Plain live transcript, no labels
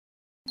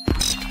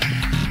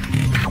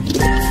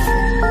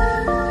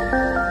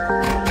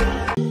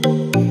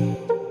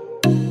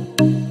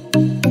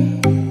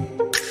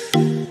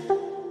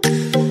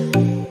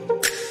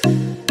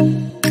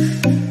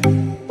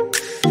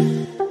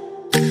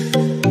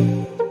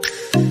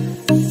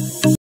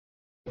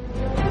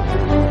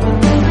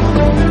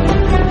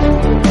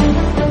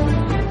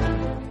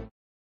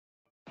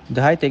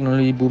The high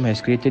technology boom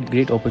has created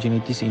great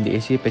opportunities in the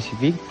Asia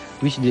Pacific,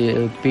 which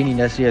the paint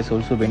industry has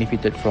also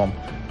benefited from.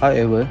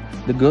 However,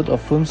 the growth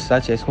of firms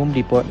such as Home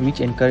Depot,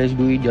 which encourage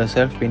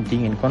do-it-yourself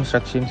painting and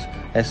constructions,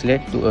 has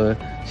led to a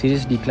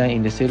serious decline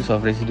in the sales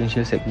of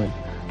residential segment.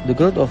 The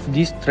growth of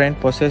this trend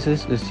poses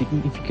a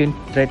significant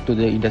threat to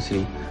the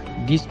industry.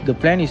 The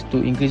plan is to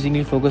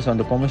increasingly focus on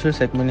the commercial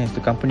segment as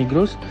the company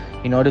grows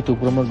in order to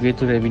promote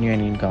greater revenue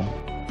and income.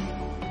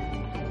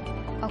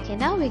 Okay,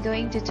 now we're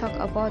going to talk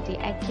about the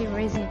Alkyd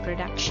resin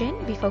production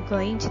before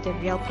going to the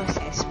real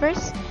process.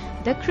 First,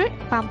 the crude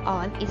palm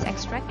oil is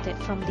extracted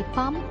from the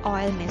palm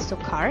oil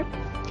mesocarp,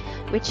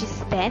 which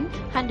is then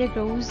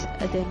undergoes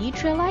the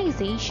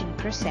neutralization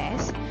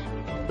process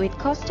with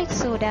caustic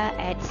soda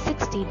at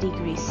 60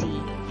 degrees C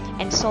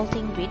and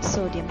salting with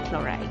sodium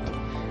chloride.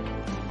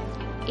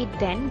 It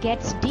then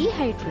gets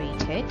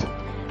dehydrated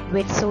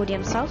with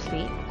sodium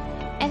sulfate,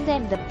 and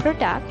then the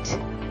product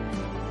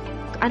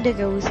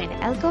undergoes an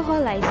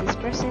alcoholysis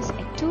process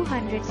at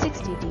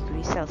 260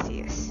 degrees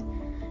Celsius.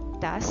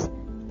 Thus,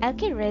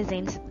 Alkyd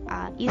resins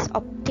is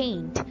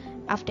obtained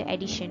after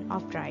addition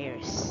of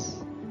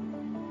dryers.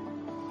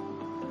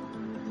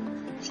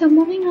 So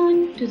moving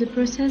on to the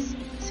process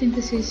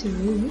synthesis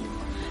route,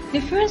 the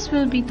first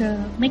will be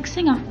the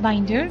mixing of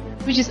binder,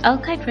 which is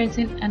alkyd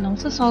resin and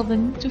also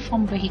solvent to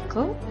form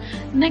vehicle.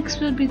 Next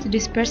will be the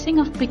dispersing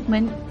of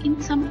pigment in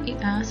some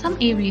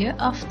area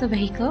of the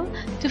vehicle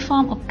to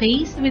form a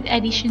paste with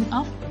addition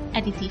of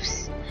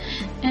additives.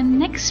 And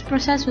next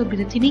process will be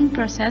the thinning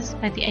process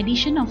by the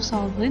addition of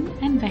solvent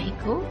and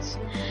vehicles.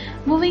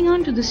 Moving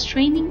on to the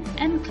straining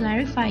and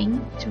clarifying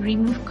to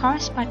remove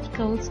coarse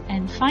particles,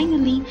 and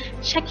finally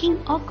checking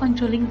or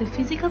controlling the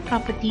physical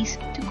properties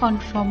to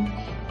conform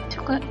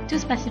to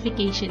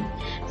specification.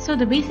 So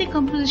the basic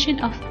composition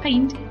of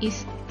paint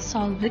is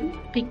solvent,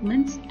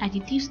 pigments,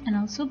 additives and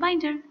also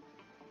binder.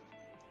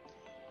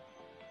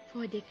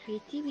 For the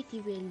creativity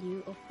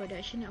value of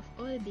production of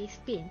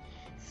oil-based paint,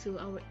 so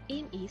our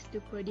aim is to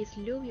produce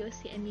low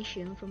VOC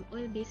emission from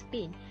oil-based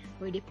paint,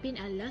 where the paint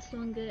lasts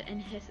longer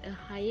and has a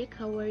higher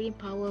covering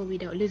power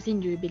without losing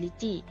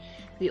durability.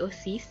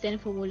 VOC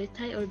stands for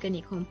volatile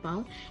organic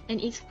compound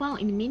and is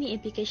found in many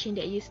applications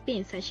that use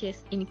paint, such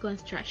as in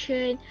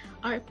construction,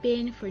 art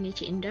paint,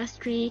 furniture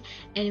industry,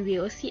 and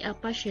VOC are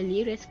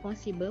partially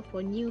responsible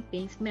for new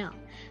paint smell.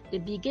 The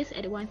biggest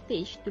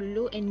advantage to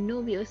low and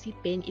no VOC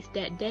paint is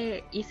that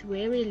there is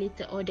very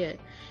little odor.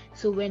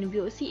 So when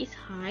VOC is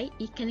high,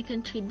 it can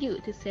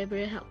contribute to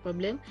several health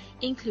problems,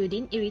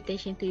 including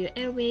irritation to your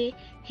airway,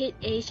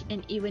 headache,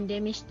 and even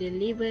damage to the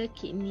liver,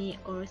 kidney,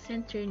 or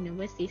central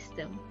nervous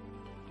system.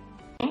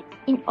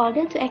 In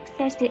order to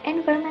assess the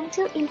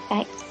environmental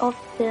impacts of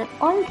the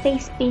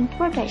oil-based paint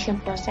production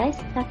process,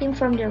 starting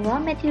from the raw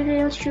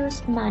materials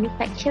choose,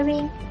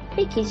 manufacturing,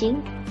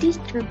 packaging,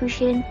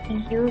 distribution,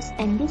 use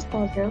and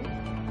disposal,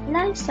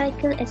 life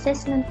cycle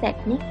assessment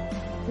technique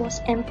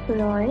was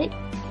employed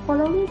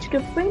following to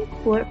the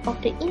framework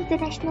of the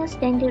International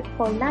Standard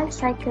for Life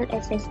Cycle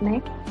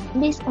Assessment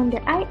based on the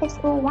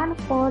ISO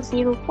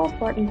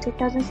 14044 in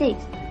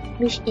 2006,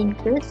 which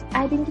includes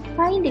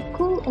identifying the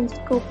goal and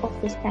scope of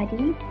the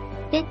study,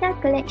 data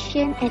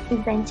collection and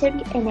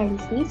inventory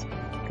analysis,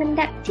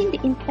 conducting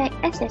the impact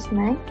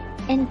assessment,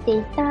 and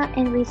data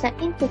and result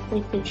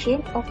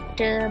interpretation of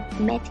the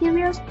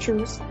materials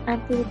chosen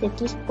until the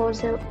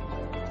disposal.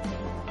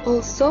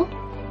 Also,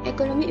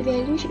 economic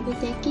value should be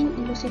taken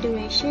in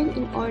consideration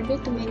in order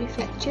to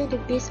manufacture the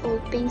base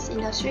oil paints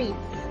industry.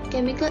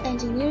 Chemical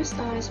engineers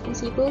are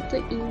responsible to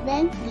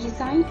invent,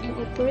 design, and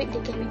operate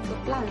the chemical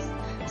plants,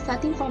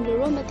 starting from the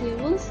raw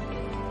materials,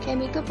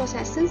 chemical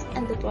processes,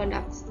 and the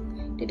products.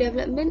 The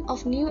development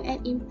of new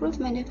and improved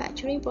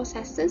manufacturing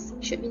processes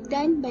should be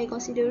done by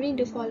considering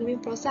the following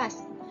process: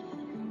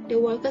 the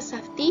worker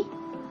safety,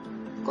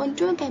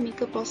 control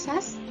chemical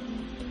process,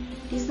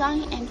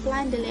 design and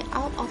plan the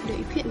layout of the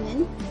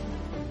equipment,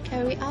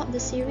 carry out the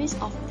series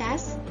of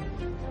tests,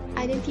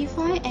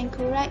 identify and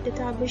correct the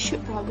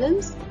troubleshoot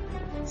problems,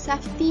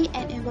 safety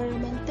and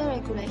environmental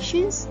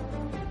regulations,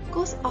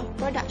 cost of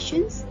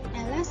productions,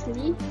 and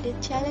lastly, the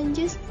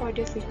challenges for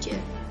the future.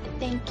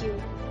 Thank you.